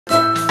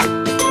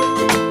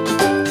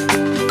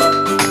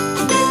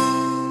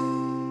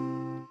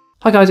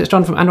Hi guys, it's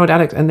John from Android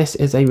Addict, and this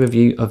is a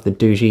review of the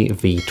Doogee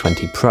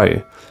V20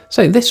 Pro.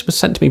 So this was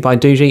sent to me by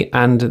Doogee,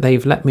 and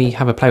they've let me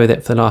have a play with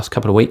it for the last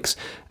couple of weeks.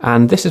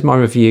 And this is my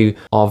review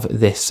of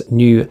this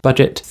new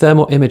budget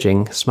thermal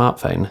imaging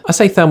smartphone. I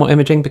say thermal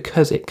imaging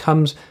because it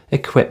comes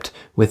equipped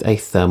with a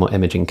thermal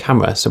imaging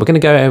camera. So we're going to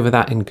go over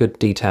that in good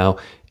detail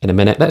in a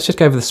minute. Let's just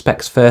go over the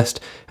specs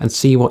first and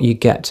see what you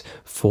get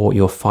for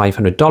your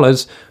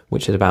 $500,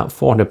 which is about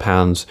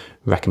 £400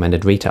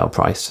 recommended retail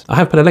price. I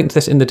have put a link to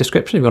this in the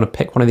description if you want to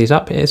pick one of these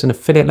up. It is an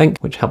affiliate link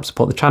which helps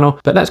support the channel.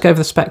 But let's go over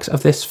the specs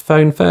of this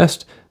phone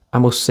first,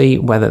 and we'll see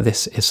whether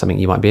this is something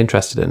you might be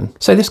interested in.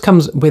 So this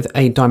comes with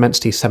a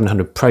Dimensity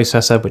 700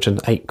 processor, which is an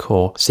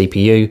 8-core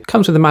CPU.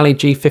 Comes with a Mali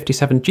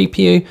G57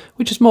 GPU,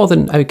 which is more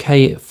than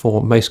okay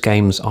for most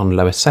games on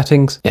lower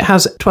settings. It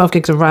has 12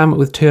 gigs of RAM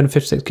with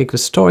 256 gigs of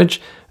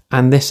storage,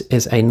 and this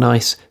is a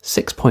nice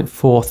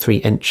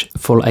 6.43-inch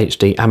Full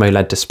HD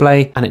AMOLED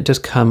display, and it does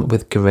come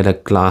with Gorilla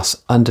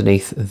Glass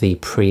underneath the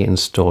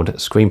pre-installed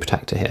screen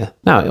protector here.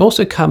 Now, it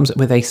also comes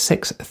with a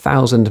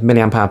 6,000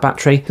 mAh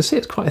battery. You can see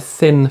it's quite a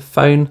thin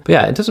phone, but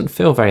yeah, it doesn't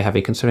feel very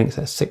heavy considering it's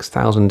a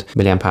 6,000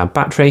 mAh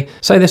battery.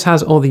 So this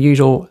has all the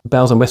usual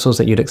bells and whistles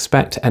that you'd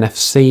expect: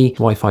 NFC,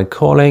 Wi-Fi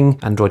calling,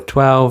 Android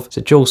 12, it's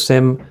a dual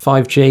SIM,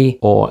 5G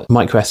or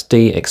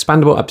microSD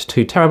expandable up to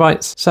 2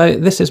 terabytes. So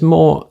this is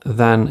more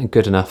than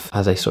good enough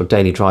as a sort of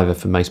daily driver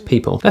for most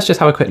people. Let's just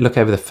have a quick look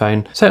over the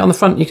phone. So on the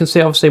front, you can see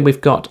obviously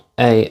we've got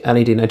a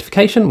LED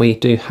notification. We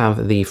do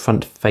have the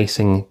front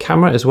facing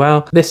camera as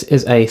well. This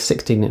is a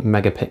 16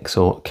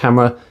 megapixel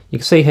camera. You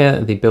can see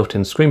here the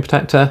built-in screen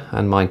protector,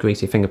 and my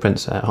greasy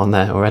fingerprints are on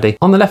there already.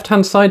 On the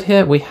left-hand side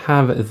here, we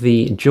have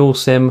the dual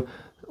SIM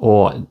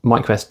or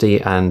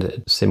microSD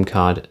and SIM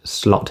card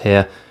slot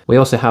here. We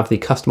also have the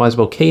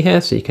customizable key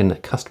here, so you can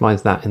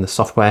customize that in the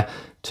software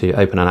to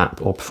open an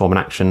app or perform an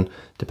action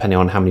depending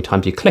on how many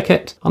times you click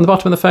it. On the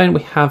bottom of the phone,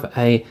 we have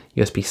a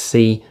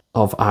USB-C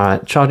of our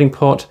charging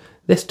port.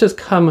 This does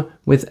come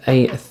with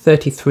a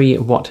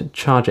 33-watt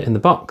charger in the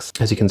box,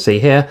 as you can see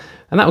here,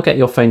 and that will get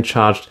your phone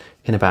charged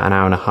in about an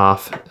hour and a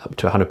half, up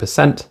to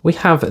 100%. We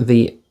have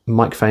the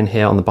microphone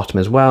here on the bottom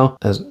as well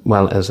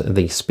as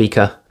the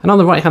speaker. And on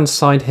the right-hand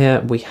side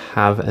here, we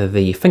have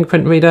the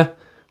fingerprint reader,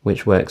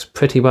 which works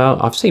pretty well.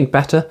 I've seen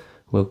better.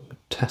 We'll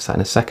test that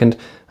in a second.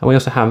 And we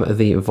also have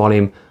the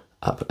volume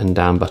up and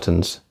down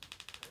buttons,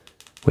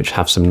 which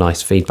have some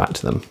nice feedback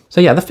to them. So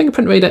yeah, the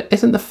fingerprint reader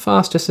isn't the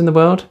fastest in the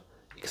world.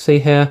 You can see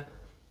here,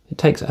 it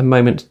takes a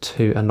moment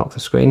to unlock the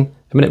screen.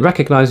 I mean, it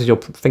recognizes your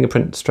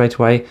fingerprint straight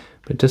away,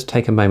 but it does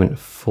take a moment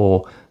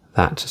for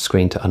that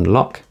screen to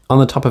unlock. On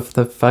the top of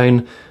the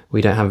phone,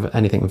 we don't have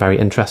anything very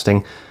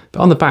interesting, but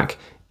on the back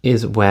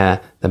is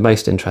where the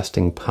most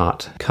interesting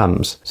part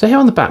comes. So here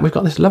on the back, we've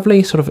got this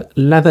lovely sort of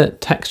leather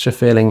texture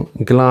feeling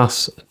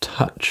glass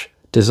touch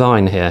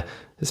design here.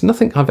 It's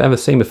nothing I've ever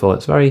seen before.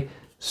 It's very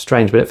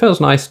strange, but it feels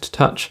nice to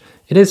touch.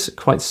 It is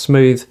quite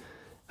smooth,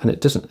 and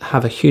it doesn't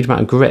have a huge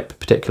amount of grip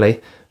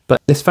particularly,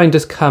 but this phone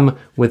does come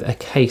with a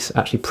case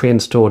actually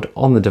pre-installed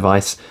on the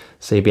device,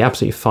 so you'll be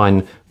absolutely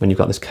fine when you've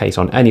got this case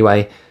on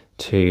anyway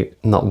to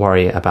not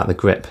worry about the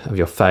grip of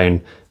your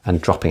phone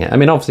and dropping it. I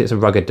mean, obviously it's a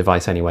rugged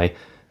device anyway,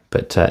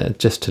 but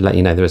just to let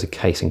you know, there is a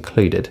case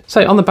included.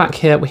 So on the back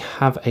here, we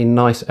have a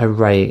nice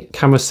array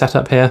camera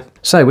setup here.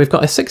 So we've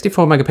got a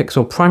 64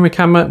 megapixel primary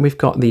camera. We've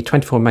got the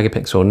 24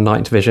 megapixel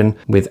night vision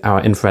with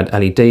our infrared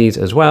LEDs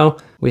as well.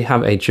 We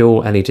have a dual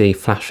LED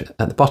flash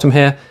at the bottom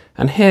here.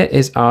 And here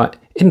is our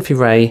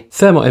InfiRay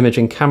Thermal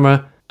Imaging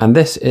Camera. And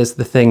this is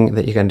the thing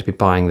that you're going to be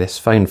buying this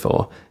phone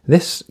for.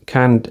 This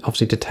can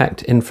obviously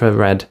detect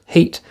infrared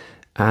heat,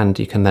 and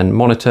you can then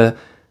monitor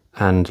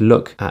and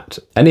look at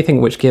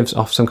anything which gives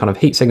off some kind of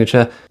heat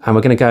signature, and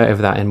we're going to go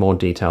over that in more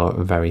detail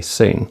very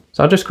soon.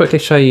 So I'll just quickly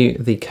show you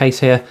the case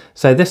here.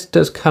 So this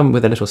does come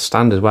with a little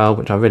stand as well,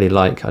 which I really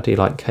like. I do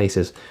like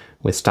cases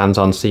with stands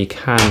on, so you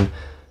can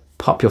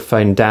pop your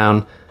phone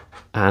down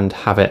and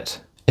have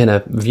it in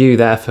a view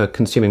there for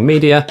consuming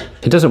media.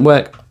 It doesn't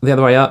work the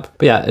other way up,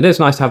 but yeah, it is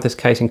nice to have this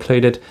case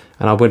included,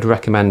 and I would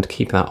recommend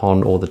keeping that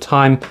on all the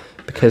time,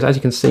 because as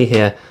you can see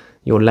here,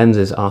 your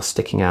lenses are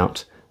sticking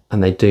out,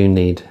 and they do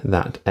need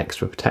that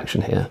extra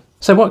protection here.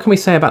 So what can we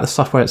say about the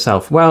software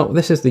itself? Well,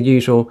 this is the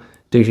usual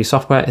Doogee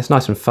software. It's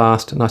nice and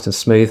fast, nice and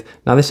smooth.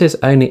 Now this is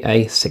only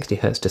a 60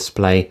 Hz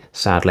display,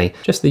 sadly.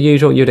 Just the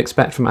usual you'd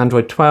expect from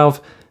Android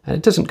 12. And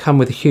it doesn't come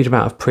with a huge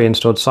amount of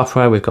pre-installed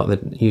software. We've got the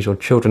usual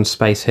children's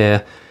space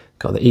here,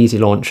 got the easy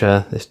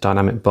launcher, this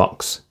dynamic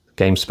box,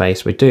 game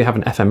space. We do have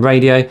an FM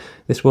radio.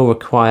 This will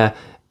require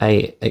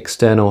a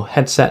external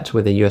headset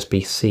with a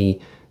USB-C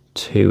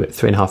to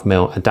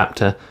 3.5mm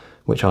adapter,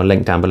 which I'll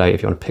link down below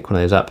if you want to pick one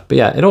of those up. But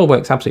yeah, it all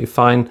works absolutely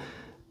fine,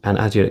 and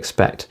as you'd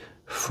expect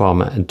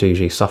from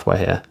Doogee software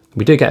here.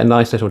 We do get a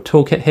nice little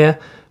toolkit here,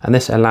 and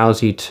this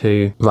allows you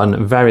to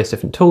run various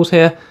different tools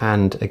here.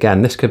 And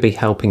again, this could be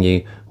helping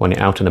you when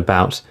you're out and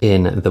about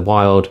in the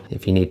wild.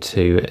 If you need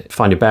to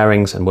find your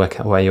bearings and work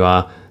out where you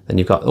are, then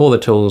you've got all the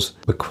tools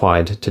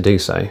required to do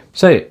so.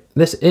 So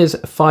this is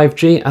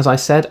 5G, as I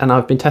said, and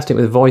I've been testing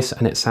it with voice,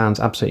 and it sounds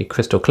absolutely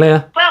crystal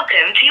clear.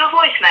 Welcome to your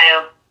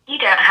voicemail. You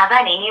don't have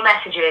any new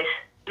messages.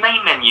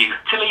 Main menu.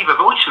 To leave a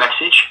voice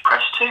message,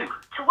 press 2.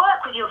 To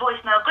work with your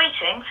voicemail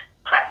greetings,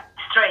 press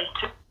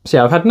 3. So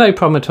yeah, I've had no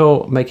problem at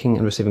all making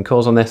and receiving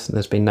calls on this.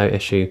 There's been no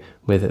issue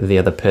with the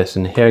other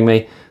person hearing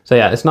me. So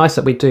yeah, it's nice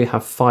that we do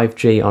have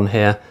 5G on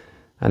here.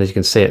 And as you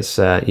can see, it's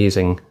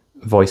using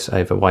voice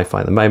over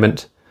Wi-Fi at the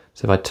moment.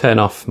 So if I turn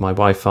off my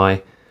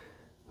Wi-Fi,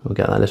 we'll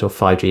get that little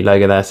 5G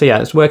logo there. So yeah,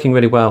 it's working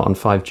really well on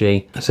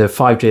 5G. So if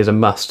 5G is a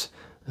must,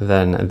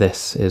 then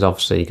this is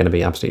obviously going to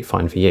be absolutely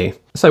fine for you.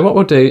 So what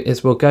we'll do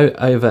is we'll go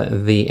over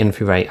the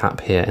InfiRay app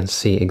here and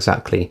see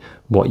exactly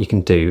what you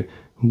can do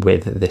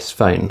with this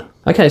phone.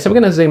 Okay, so we're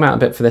going to zoom out a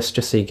bit for this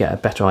just so you get a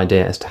better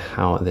idea as to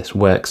how this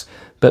works.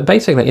 But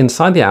basically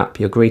inside the app,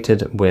 you're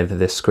greeted with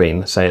this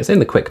screen. So it's in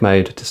the quick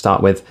mode to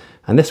start with,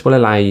 and this will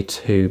allow you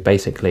to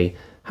basically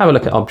have a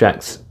look at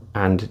objects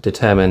and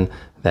determine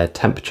their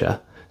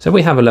temperature. So if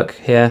we have a look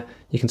here,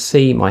 you can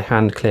see my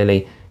hand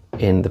clearly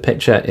in the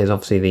picture is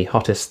obviously the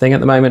hottest thing at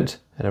the moment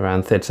at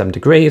around 37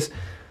 degrees.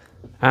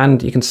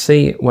 And you can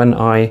see when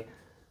I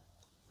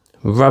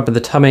rub the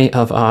tummy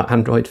of our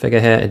Android figure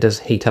here, it does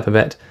heat up a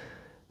bit,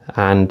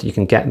 and you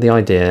can get the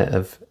idea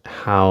of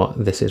how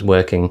this is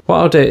working. What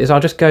I'll do is I'll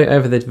just go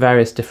over the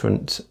various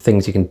different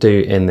things you can do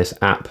in this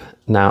app.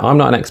 Now, I'm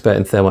not an expert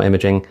in thermal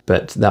imaging,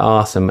 but there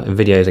are some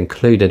videos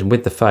included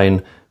with the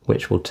phone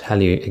which will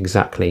tell you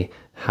exactly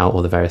how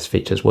all the various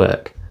features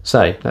work.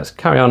 So let's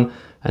carry on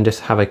and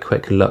just have a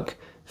quick look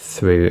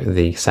through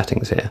the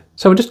settings here.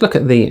 So we'll just look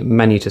at the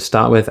menu to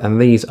start with, and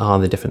these are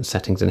the different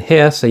settings in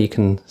here. So you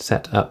can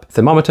set up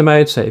thermometer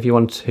mode. So if you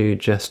want to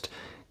just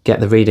get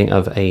the reading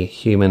of a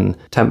human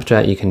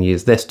temperature, you can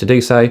use this to do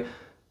so.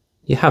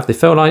 You have the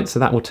fill light, so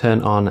that will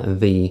turn on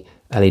the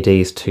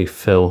LEDs to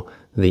fill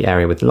the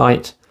area with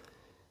light.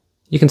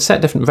 You can set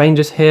different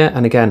ranges here,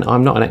 and again,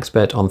 I'm not an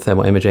expert on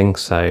thermal imaging,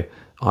 so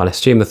I'll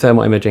assume the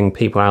thermal imaging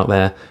people out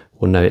there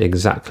will know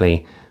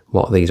exactly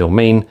what these all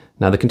mean.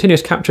 Now the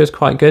continuous capture is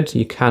quite good.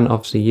 You can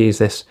obviously use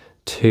this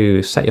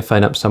to set your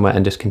phone up somewhere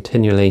and just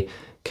continually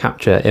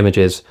capture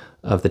images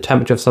of the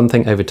temperature of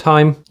something over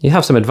time. You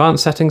have some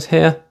advanced settings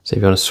here. So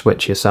if you want to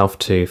switch yourself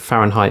to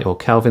Fahrenheit or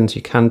Kelvins,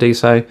 you can do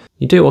so.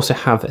 You do also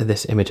have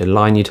this image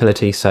align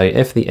utility. So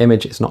if the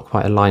image is not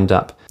quite aligned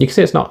up, you can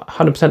see it's not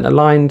 100%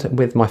 aligned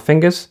with my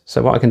fingers.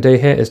 So what I can do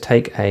here is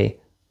take a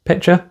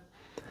picture,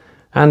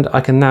 and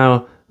I can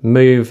now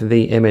move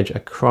the image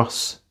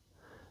across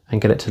and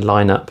get it to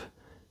line up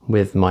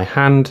with my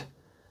hand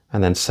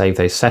and then save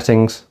those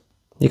settings.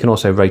 You can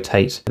also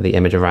rotate the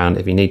image around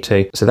if you need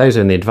to. So those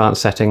are in the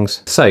advanced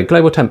settings. So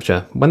global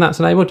temperature, when that's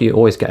enabled, you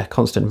always get a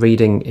constant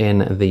reading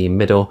in the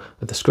middle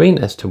of the screen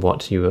as to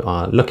what you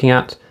are looking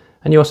at.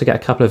 And you also get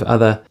a couple of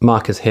other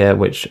markers here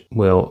which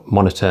will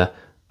monitor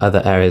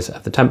other areas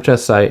of the temperature.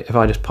 So if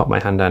I just pop my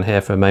hand down here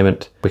for a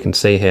moment, we can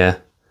see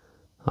here,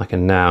 I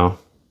can now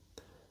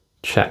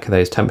check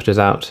those temperatures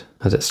out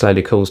as it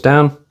slowly cools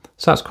down.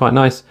 So that's quite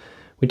nice.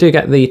 We do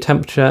get the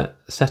temperature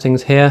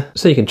settings here,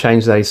 so you can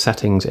change those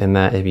settings in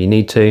there if you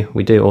need to.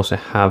 We do also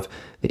have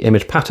the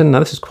image pattern. Now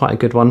this is quite a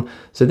good one.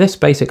 So this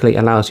basically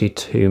allows you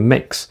to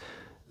mix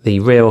the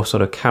real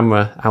sort of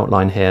camera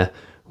outline here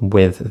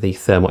with the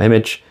thermal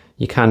image.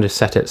 You can just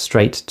set it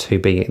straight to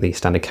be the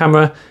standard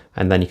camera,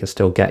 and then you can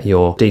still get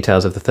your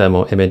details of the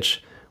thermal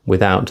image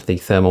without the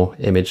thermal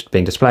image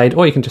being displayed,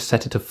 or you can just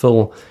set it to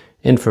full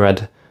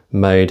infrared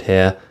mode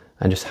here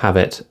and just have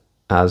it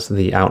as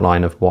the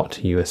outline of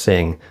what you are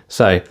seeing.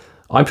 So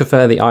I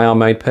prefer the IR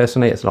mode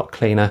personally. It's a lot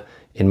cleaner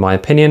in my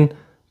opinion,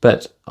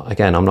 but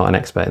again, I'm not an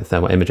expert in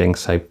thermal imaging,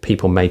 so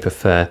people may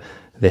prefer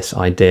this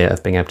idea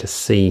of being able to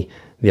see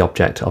the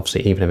object,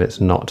 obviously, even if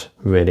it's not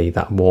really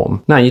that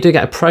warm. Now you do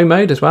get a pro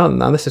mode as well.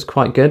 Now this is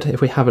quite good.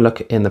 If we have a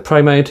look in the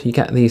pro mode, you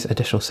get these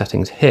additional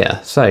settings here.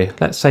 So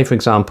let's say, for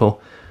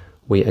example,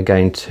 we are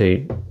going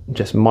to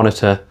just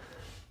monitor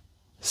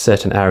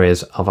certain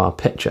areas of our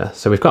picture.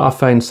 So we've got our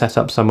phone set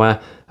up somewhere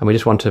and we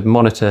just want to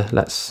monitor,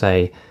 let's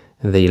say,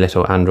 the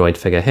little Android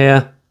figure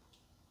here.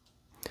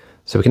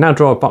 So we can now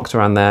draw a box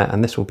around there,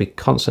 and this will be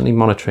constantly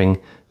monitoring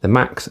the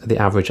max, the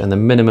average, and the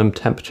minimum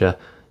temperature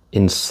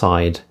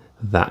inside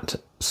that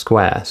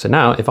square. So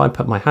now if I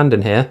put my hand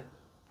in here,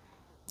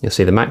 you'll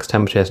see the max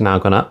temperature has now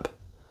gone up.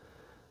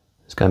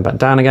 It's going back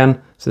down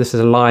again. So this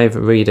is a live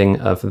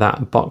reading of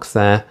that box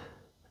there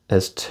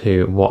as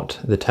to what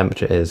the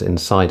temperature is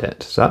inside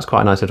it. So that's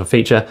quite a nice little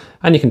feature.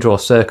 And you can draw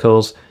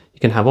circles. You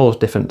can have all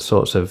different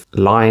sorts of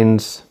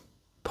lines,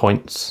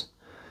 points.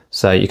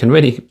 So you can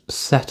really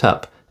set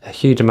up a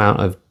huge amount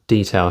of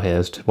detail here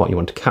as to what you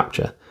want to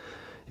capture.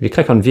 If you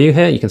click on view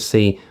here, you can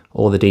see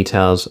all the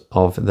details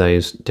of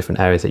those different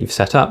areas that you've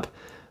set up.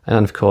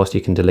 And of course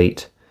you can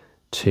delete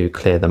to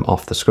clear them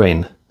off the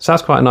screen. So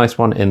that's quite a nice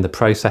one in the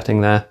pro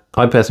setting there.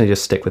 I personally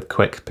just stick with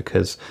quick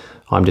because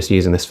I'm just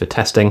using this for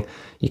testing.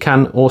 You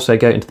can also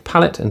go into the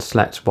palette and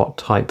select what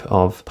type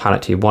of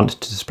palette you want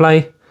to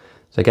display.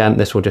 So again,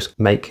 this will just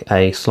make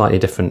a slightly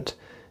different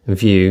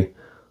view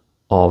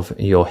of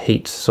your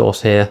heat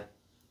source here.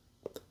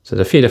 So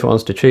there's a few different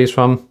ones to choose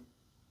from.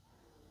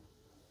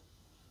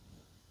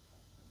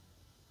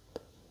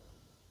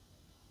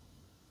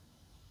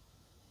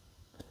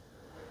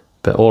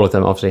 but all of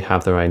them obviously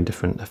have their own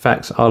different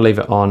effects. I'll leave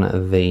it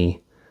on the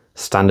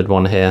standard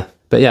one here.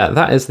 But yeah,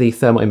 that is the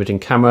thermal imaging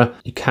camera.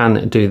 You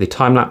can do the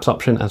time-lapse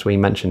option as we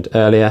mentioned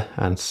earlier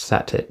and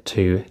set it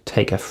to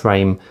take a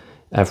frame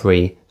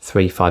every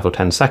 3, 5 or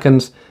 10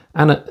 seconds.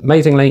 And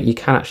amazingly, you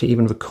can actually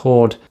even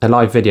record a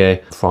live video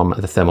from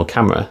the thermal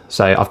camera.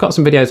 So I've got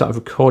some videos that I've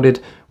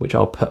recorded, which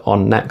I'll put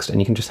on next, and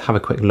you can just have a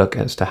quick look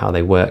as to how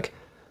they work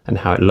and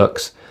how it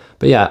looks.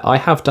 But yeah, I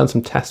have done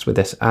some tests with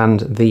this and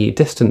the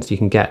distance you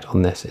can get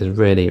on this is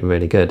really,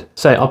 really good.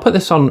 So I'll put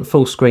this on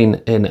full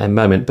screen in a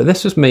moment, but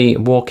this was me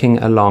walking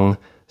along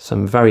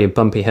some very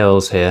bumpy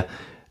hills here.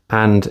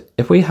 And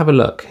if we have a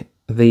look,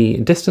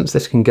 the distance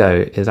this can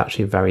go is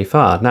actually very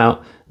far.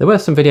 Now, there were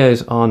some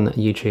videos on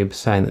YouTube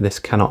saying that this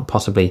cannot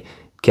possibly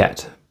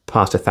get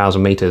past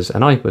 1,000 meters,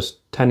 and I was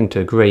tending to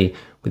agree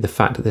with the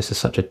fact that this is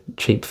such a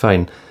cheap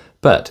phone.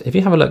 But if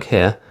you have a look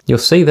here, you'll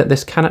see that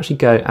this can actually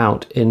go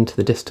out into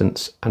the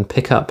distance and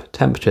pick up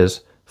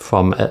temperatures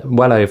from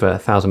well over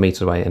 1,000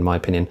 meters away, in my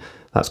opinion.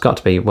 That's got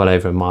to be well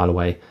over a mile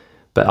away.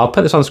 But I'll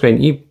put this on the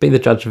screen. You be the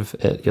judge of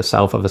it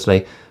yourself,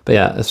 obviously. But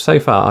yeah, so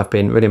far I've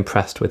been really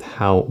impressed with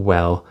how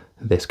well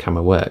this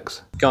camera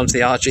works. Go on to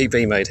the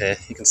RGB mode here.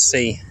 You can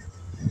see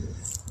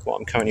what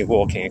I'm currently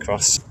walking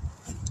across.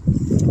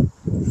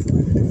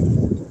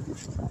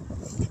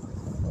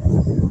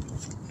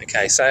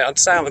 Okay, so I'd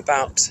say I'm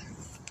about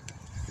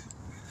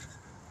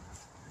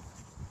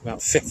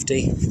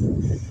 50,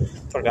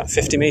 probably about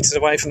 50 meters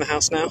away from the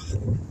house now. So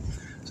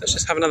let's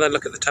just have another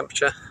look at the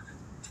temperature.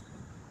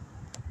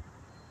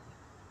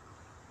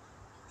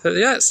 So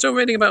yeah, it's still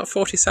reading about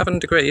 47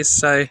 degrees,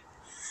 so it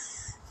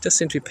does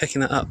seem to be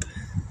picking that up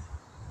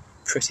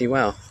pretty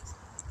well.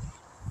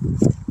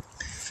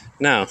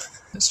 Now,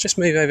 let's just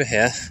move over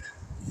here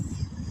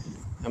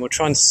and we'll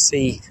try and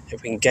see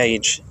if we can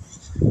gauge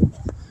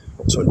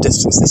what sort of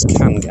distance this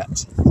can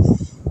get.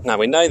 Now,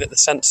 we know that the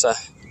sensor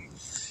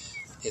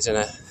is in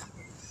a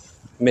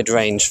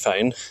mid-range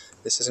phone.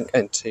 This isn't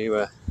going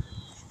to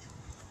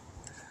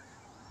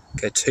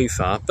go too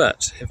far,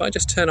 but if I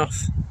just turn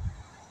off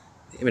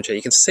the imager,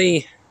 you can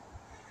see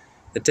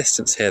the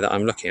distance here that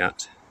I'm looking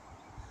at.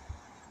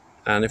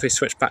 And if we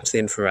switch back to the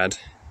infrared,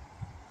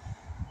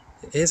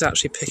 it is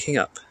actually picking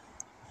up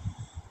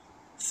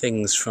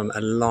things from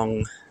a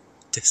long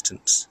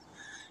distance.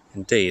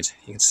 Indeed,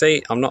 you can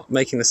see I'm not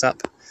making this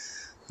up.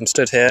 I'm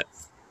stood here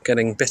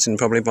getting bitten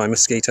probably by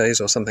mosquitoes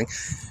or something,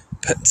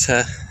 but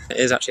it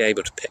is actually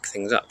able to pick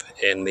things up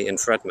in the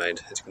infrared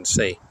mode, as you can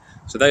see.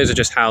 So those are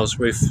just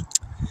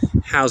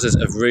houses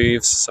of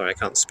roofs. Sorry, I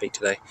can't speak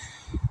today.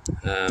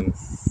 And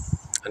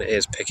it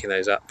is picking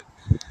those up.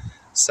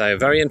 So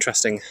very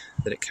interesting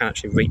that it can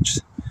actually reach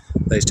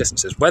those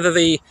distances. Whether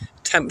the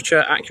temperature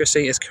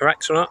accuracy is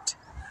correct or not,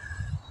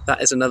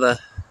 that is another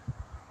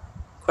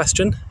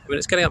question. I mean,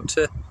 it's getting up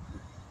to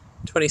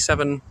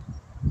 27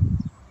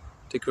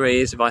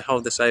 degrees if I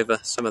hold this over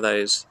some of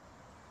those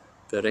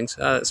buildings.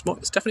 It's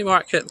definitely more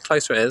accurate the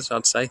closer it is,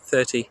 I'd say.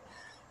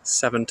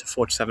 37 to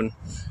 47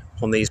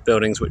 on these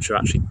buildings, which are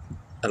actually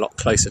a lot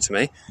closer to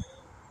me.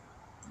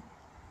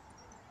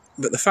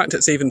 But the fact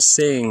it's even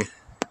seeing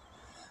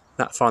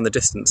that far in the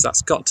distance,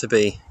 that's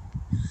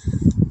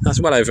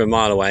well over a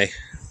mile away.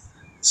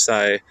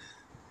 So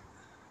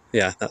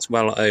yeah, that's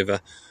well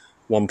over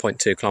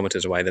 1.2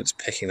 kilometers away that it's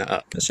picking that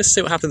up. Let's just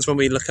see what happens when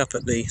we look up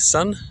at the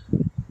sun.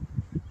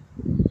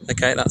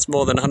 Okay, that's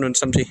more than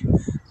 170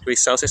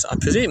 degrees Celsius. I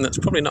presume that's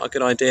probably not a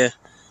good idea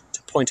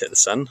to point at the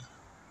sun.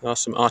 There are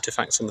some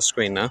artifacts on the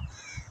screen now,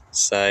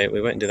 so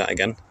we won't do that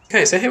again.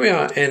 Okay, so here we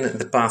are in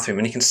the bathroom,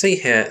 and you can see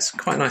here it's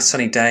quite a nice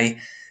sunny day,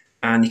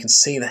 and you can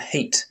see the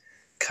heat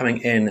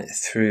coming in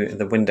through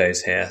the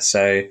windows here.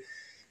 So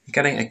you're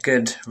getting a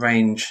good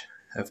range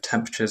of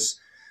temperatures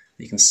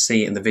you can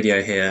see in the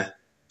video here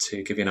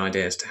to give you an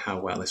idea as to how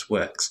well this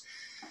works.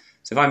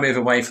 So if I move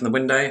away from the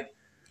window,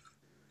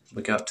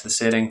 we go up to the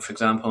ceiling, for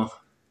example,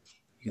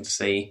 you can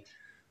see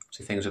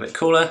things are a bit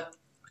cooler.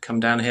 I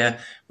come down here.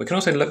 We can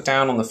also look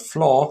down on the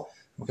floor.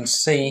 We can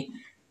see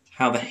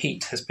how the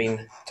heat has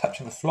been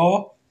touching the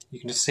floor. You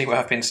can just see where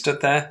I've been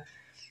stood there.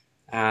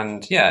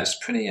 And yeah, it's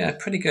pretty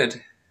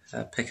good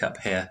pickup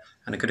here,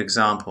 and a good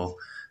example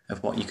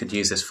of what you could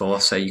use this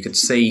for. So you could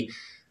see,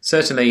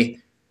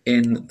 certainly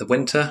in the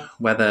winter,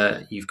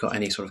 whether you've got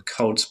any sort of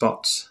cold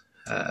spots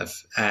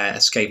of air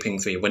escaping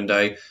through your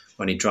window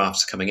or any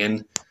drafts coming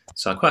in.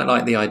 So I quite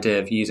like the idea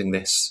of using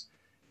this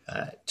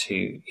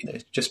to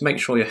just make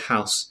sure your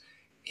house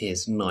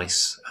is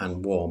nice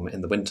and warm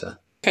in the winter.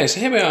 Okay, so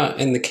here we are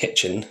in the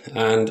kitchen,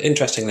 and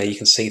interestingly you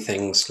can see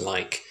things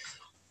like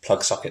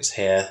plug sockets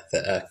here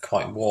that are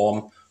quite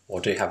warm or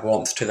do have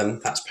warmth to them.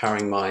 That's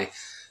powering my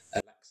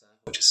Alexa,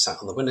 which is sat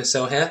on the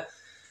windowsill here.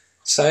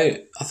 So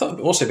I thought it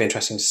would also be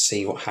interesting to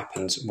see what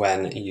happens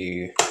when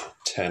you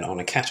turn on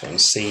a kettle and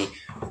see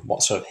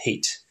what sort of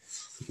heat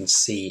you can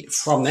see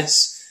from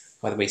this,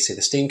 whether we see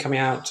the steam coming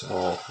out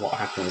or what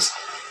happens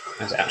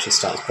as it actually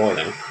starts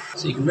boiling.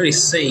 So you can really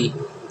see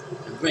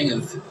a ring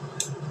of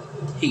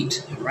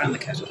heat around the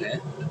kettle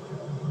here.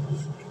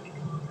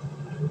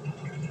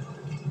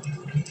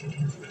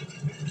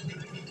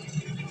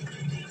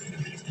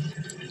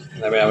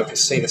 There we are, we can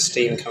see the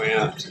steam coming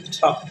out to the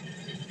top.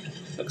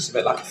 Looks a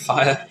bit like a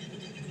fire.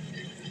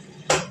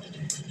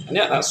 And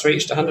yeah, that's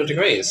reached 100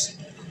 degrees.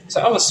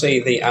 So obviously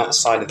the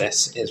outside of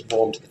this is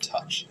warm to the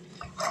touch,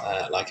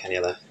 like any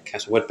other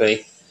kettle would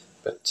be.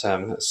 But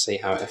let's see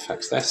how it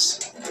affects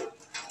this.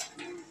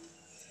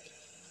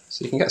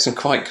 So you can get some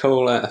quite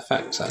cool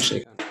effects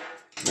actually.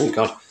 Oh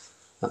god,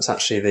 that's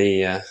actually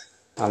the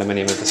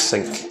aluminium of the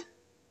sink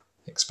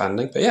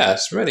expanding. But yeah,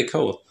 it's really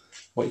cool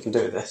what you can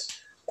do with this.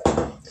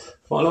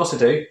 What I'll also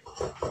do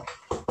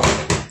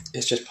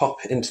is just pop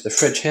into the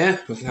fridge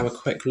here. We can have a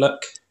quick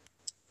look.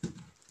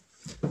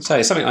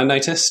 So something I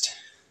noticed,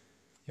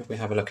 if we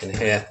have a look in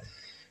here,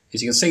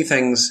 is you can see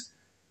things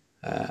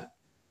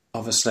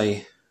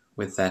obviously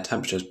with their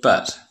temperatures,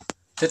 but I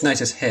did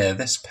notice here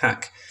this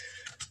pack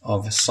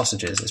of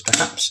sausages is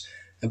perhaps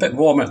a bit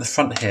warmer at the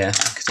front here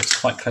because it's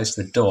quite close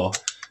to the door,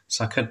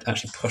 so I could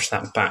actually push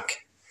that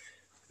back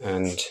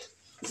and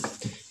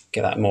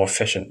get that more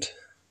efficient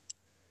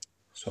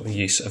sort of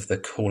use of the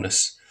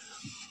coolness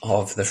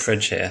of the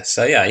fridge here.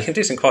 So yeah, you can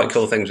do some quite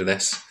cool things with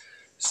this.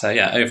 So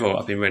yeah, overall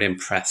I've been really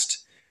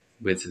impressed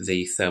with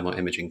the thermal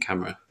imaging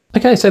camera.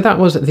 Okay, so that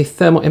was the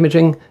thermal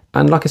imaging,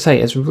 and like I say,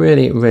 it's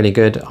really, really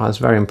good. I was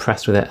very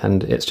impressed with it,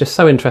 and it's just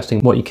so interesting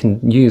what you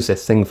can use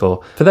this thing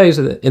for. For those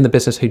in the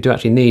business who do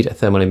actually need a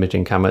thermal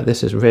imaging camera,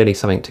 this is really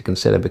something to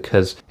consider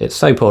because it's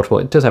so portable,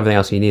 it does everything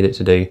else you need it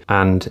to do,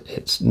 and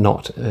it's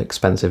not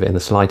expensive in the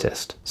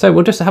slightest. So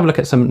we'll just have a look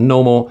at some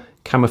normal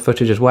camera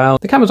footage as well.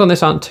 The cameras on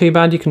this aren't too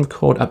bad. You can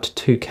record up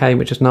to 2K,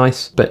 which is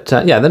nice. But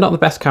yeah, they're not the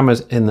best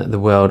cameras in the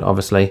world,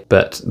 obviously,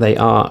 but they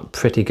are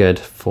pretty good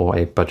for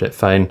a budget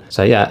phone.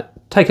 So yeah,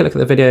 take a look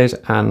at the videos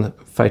and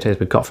photos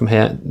we've got from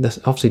here. This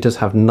obviously does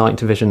have night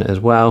vision as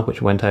well,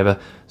 which we went over.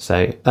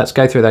 So let's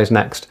go through those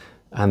next,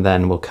 and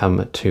then we'll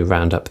come to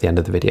round up the end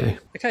of the video.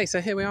 Okay, so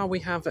here we are. We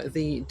have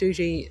the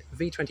Doogee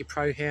V20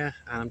 Pro here,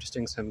 and I'm just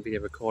doing some video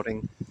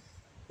recording.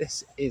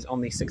 This is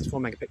on the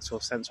 64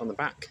 megapixel sensor on the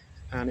back,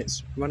 and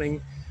it's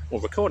running or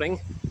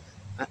recording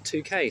at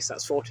 2K, so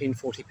that's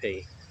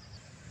 1440p.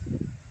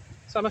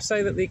 So I must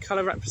say that the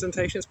colour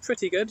representation is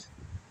pretty good.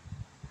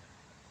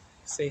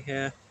 See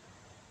here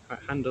how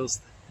it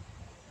handles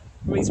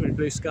reasonably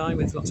blue sky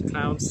with lots of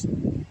clouds.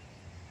 And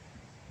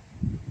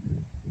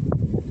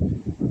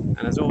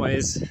as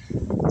always,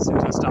 as soon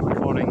as I start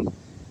recording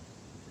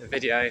the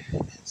video, it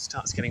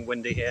starts getting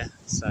windy here,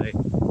 so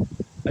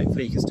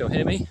hopefully you can still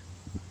hear me.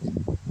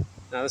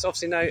 Now there's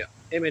obviously no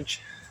image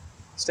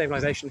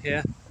stabilization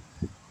here,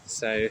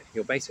 so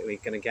you're basically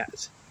going to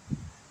get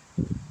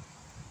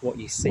what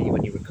you see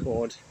when you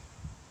record.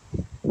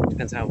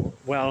 Depends how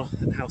well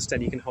and how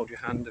steady you can hold your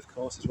hand, of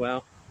course, as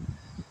well.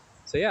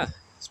 So yeah,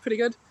 it's pretty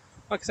good.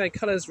 Like I say,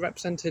 colours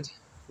represented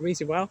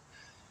reasonably well.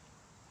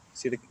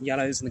 See the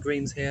yellows and the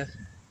greens here.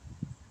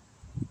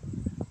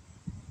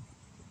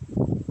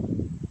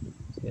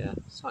 So yeah,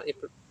 slightly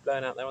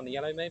blown out there on the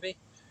yellow maybe.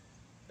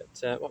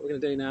 But what we're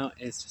going to do now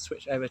is to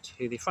switch over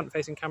to the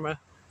front-facing camera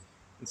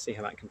and see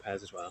how that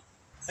compares as well.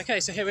 Okay,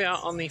 so here we are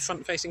on the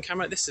front-facing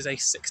camera. This is a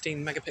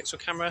 16 megapixel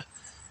camera,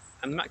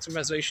 and the maximum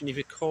resolution you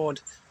record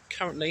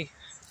currently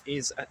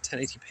is at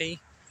 1080p.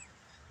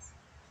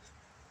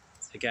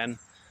 Again,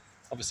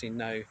 obviously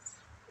no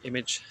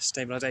image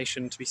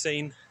stabilization to be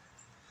seen,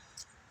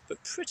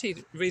 but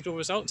pretty readable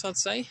results, I'd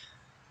say.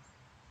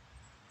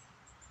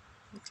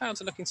 The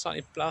clouds are looking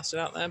slightly blasted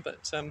out there,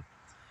 but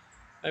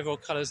overall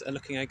colours are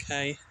looking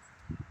okay.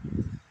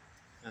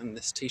 And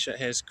this t-shirt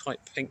here is quite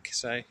pink,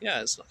 so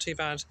yeah, it's not too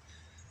bad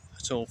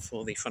at all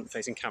for the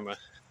front-facing camera.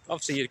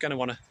 Obviously you're going to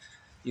want to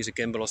use a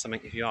gimbal or something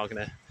if you are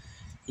going to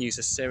use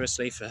this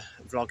seriously for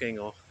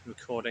vlogging or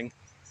recording.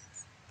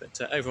 But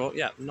overall,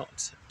 yeah,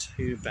 not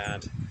too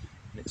bad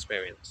an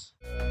experience.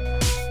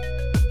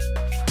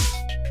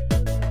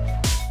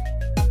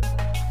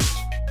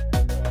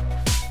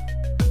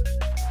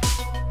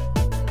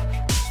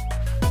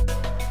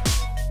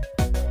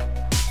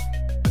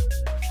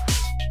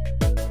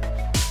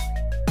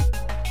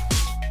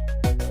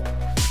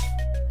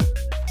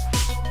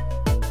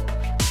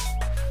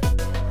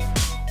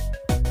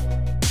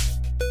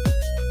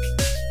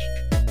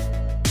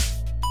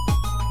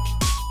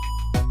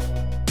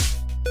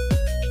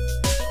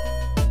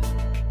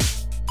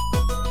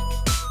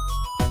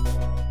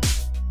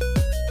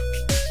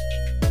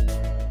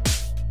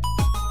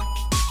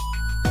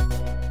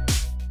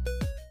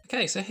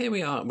 Okay, so here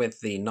we are with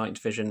the night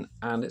vision,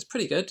 and it's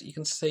pretty good. You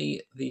can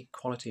see the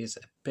quality is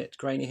a bit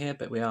grainy here,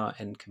 but we are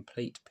in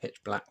complete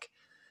pitch black,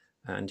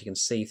 and you can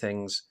see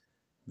things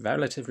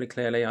relatively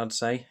clearly, I'd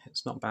say.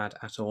 It's not bad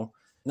at all.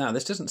 Now,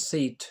 this doesn't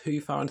see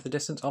too far into the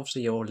distance.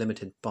 Obviously, you're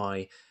limited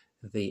by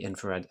the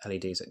infrared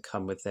LEDs that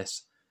come with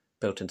this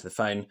built into the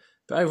phone,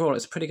 but overall,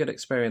 it's a pretty good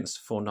experience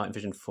for night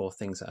vision for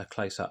things that are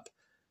close up.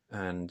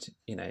 And,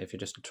 you know, if you're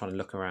just trying to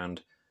look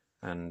around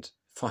and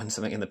find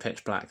something in the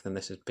pitch black, then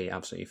this would be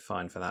absolutely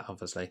fine for that,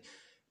 obviously.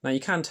 Now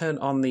you can turn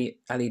on the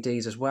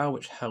LEDs as well,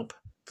 which help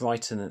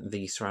brighten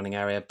the surrounding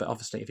area, but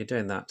obviously if you're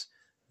doing that,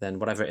 then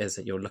whatever it is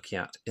that you're looking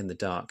at in the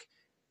dark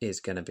is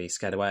going to be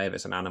scared away if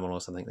it's an animal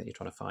or something that you're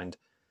trying to find.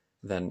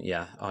 then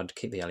yeah, I'd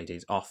keep the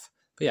LEDs off.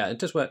 But yeah, it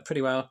does work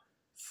pretty well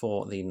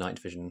for the night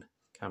vision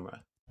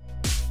camera.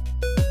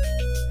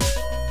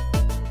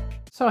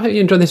 So I hope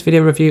you enjoyed this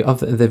video review of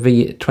the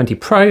V20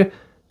 Pro.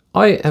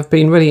 I have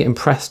been really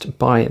impressed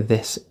by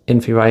this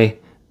InfiRay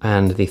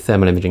and the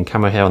thermal imaging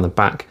camera here on the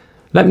back.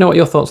 Let me know what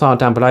your thoughts are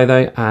down below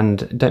though,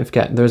 and don't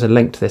forget there is a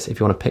link to this if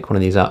you want to pick one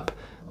of these up.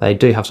 They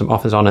do have some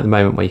offers on at the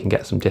moment where you can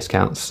get some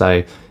discounts,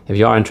 so if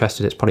you are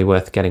interested, it's probably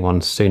worth getting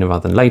one sooner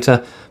rather than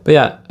later. But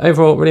yeah,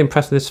 overall, really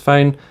impressed with this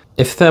phone.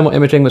 If thermal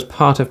imaging was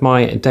part of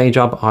my day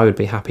job, I would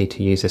be happy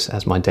to use this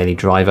as my daily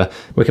driver.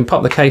 We can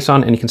pop the case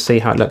on and you can see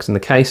how it looks in the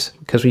case,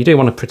 because we do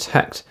want to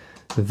protect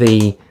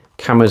the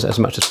cameras as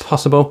much as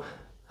possible.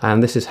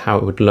 And this is how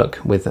it would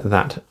look with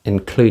that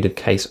included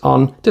case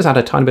on. It does add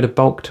a tiny bit of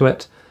bulk to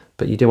it,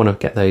 but you do want to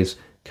get those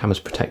cameras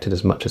protected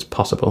as much as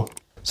possible.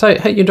 So,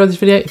 hope you enjoyed this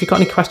video. If you've got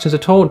any questions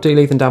at all, do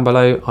leave them down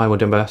below. I will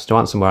do my best to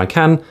answer them where I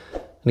can.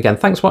 And again,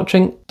 thanks for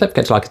watching. Don't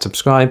forget to like and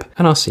subscribe,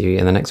 and I'll see you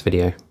in the next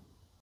video.